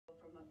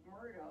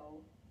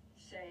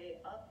say,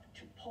 up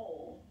to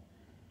Pole,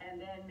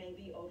 and then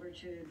maybe over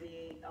to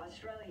the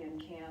Australian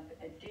camp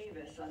at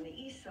Davis on the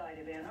east side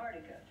of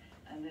Antarctica,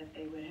 and that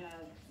they would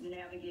have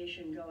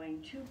navigation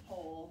going to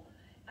Pole,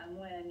 and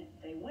when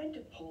they went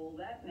to Pole,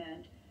 that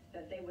meant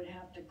that they would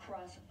have to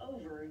cross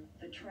over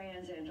the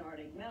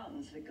trans-Antarctic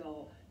mountains that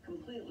go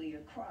completely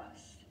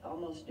across,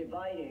 almost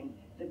dividing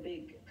the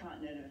big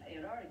continent of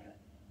Antarctica.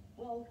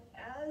 Well,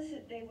 as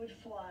they would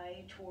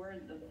fly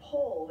toward the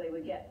pole, they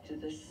would get to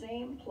the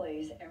same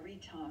place every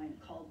time,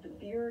 called the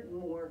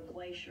Beardmore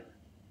Glacier.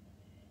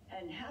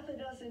 And half a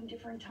dozen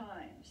different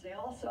times, they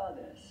all saw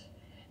this.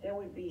 There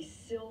would be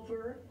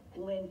silver,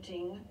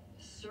 glinting,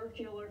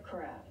 circular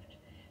craft.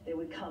 They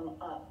would come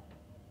up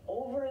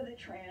over the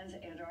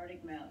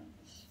trans-Antarctic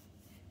mountains.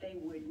 They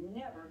would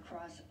never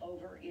cross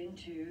over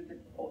into the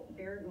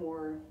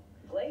Beardmore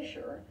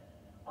Glacier.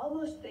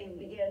 Almost they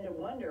began to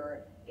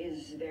wonder,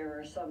 is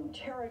there some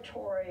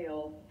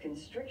territorial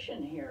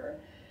constriction here?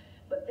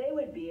 But they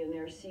would be in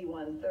their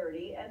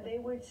C-130 and they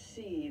would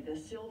see the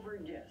silver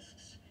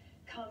discs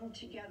come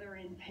together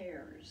in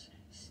pairs,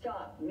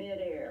 stop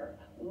midair,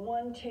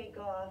 one take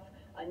off,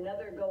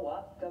 another go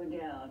up, go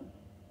down.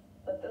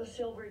 But those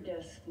silver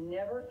discs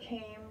never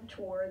came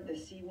toward the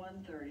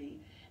C-130,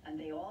 and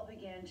they all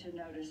began to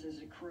notice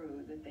as a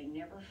crew that they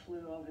never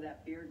flew over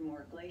that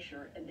Beardmore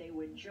Glacier, and they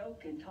would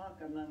joke and talk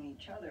among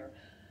each other.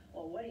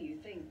 Well, what do you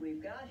think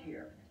we've got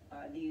here?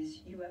 Are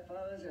these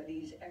UFOs? Are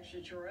these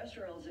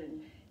extraterrestrials?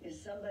 And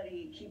is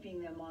somebody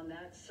keeping them on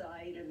that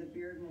side of the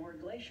Beardmore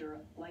Glacier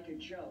like a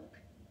joke?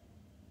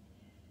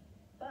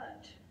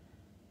 But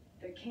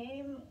there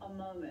came a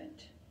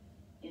moment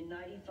in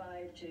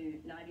 95 to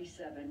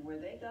 97 where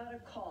they got a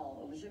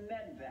call. It was a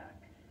medvac,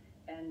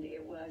 and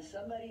it was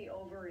somebody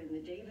over in the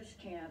Davis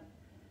camp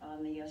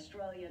on the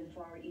Australian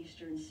far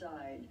eastern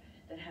side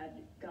that had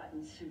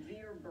gotten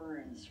severe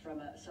burns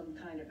from some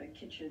kind of a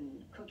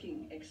kitchen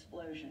cooking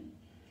explosion.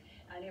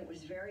 And it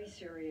was very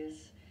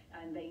serious,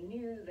 and they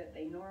knew that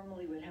they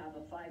normally would have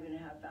a 5.5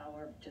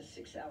 hour to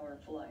 6 hour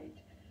flight.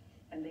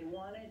 And they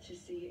wanted to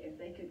see if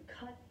they could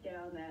cut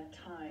down that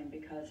time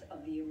because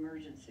of the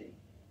emergency.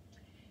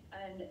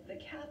 And the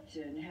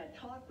captain had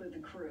talked with the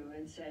crew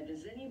and said,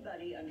 does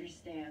anybody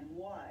understand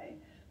why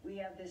we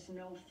have this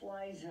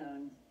no-fly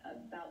zone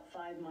about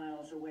 5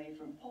 miles away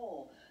from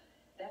Pole?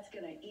 That's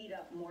going to eat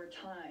up more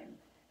time.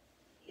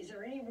 Is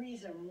there any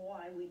reason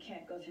why we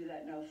can't go through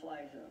that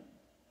no-fly zone?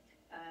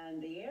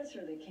 And the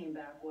answer that came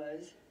back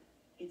was,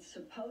 it's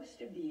supposed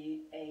to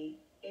be an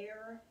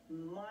air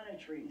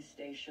monitoring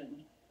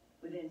station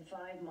within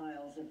 5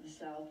 miles of the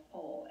South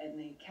Pole. And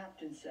the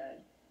captain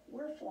said,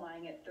 we're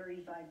flying at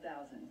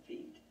 35,000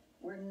 feet.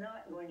 We're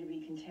not going to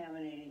be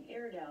contaminating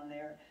air down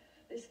there.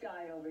 This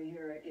guy over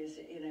here is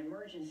in an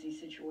emergency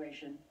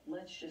situation.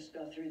 Let's just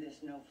go through this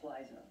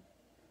no-fly zone.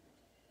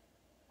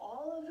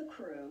 All of the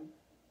crew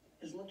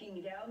is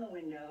looking down the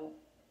window,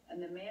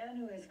 and the man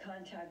who has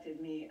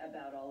contacted me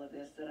about all of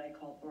this, that I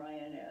call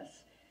Brian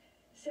S.,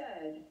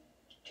 said,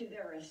 to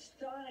their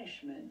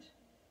astonishment,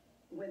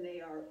 when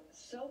they are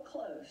so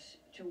close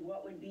to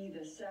what would be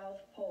the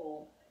South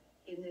Pole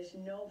in this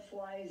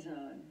no-fly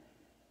zone,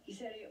 he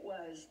said it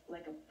was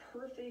like a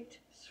perfect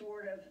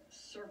sort of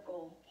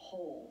circle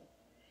hole.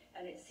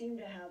 And it seemed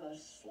to have a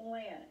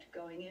slant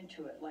going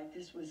into it, like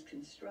this was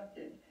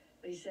constructed.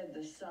 But he said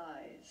the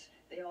size.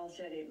 They all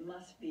said it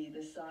must be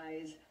the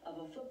size of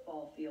a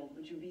football field,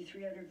 which would be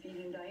 300 feet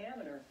in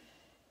diameter,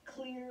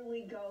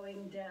 clearly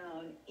going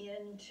down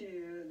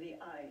into the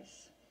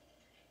ice.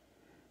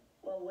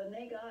 Well, when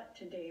they got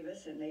to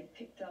Davis and they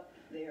picked up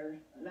their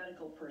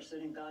medical person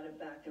and got it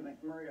back to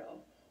McMurdo,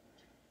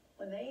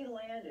 when they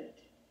landed,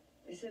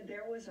 they said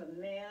there was a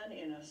man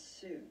in a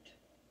suit.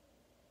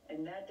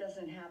 And that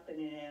doesn't happen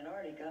in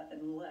Antarctica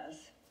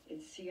unless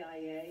it's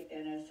CIA,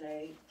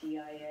 NSA,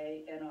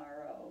 DIA,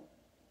 NRO,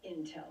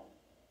 Intel,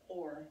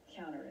 or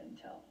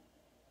counter-intel.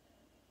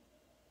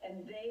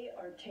 And they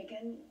are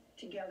taken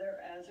together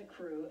as a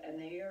crew, and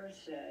they are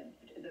said,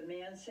 the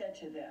man said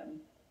to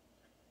them,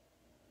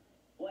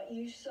 what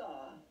you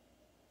saw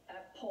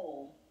at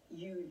Pole,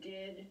 you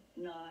did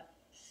not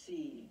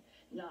see.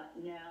 Not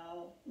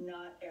now,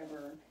 not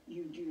ever.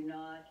 You do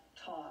not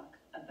talk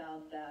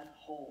about that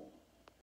hole.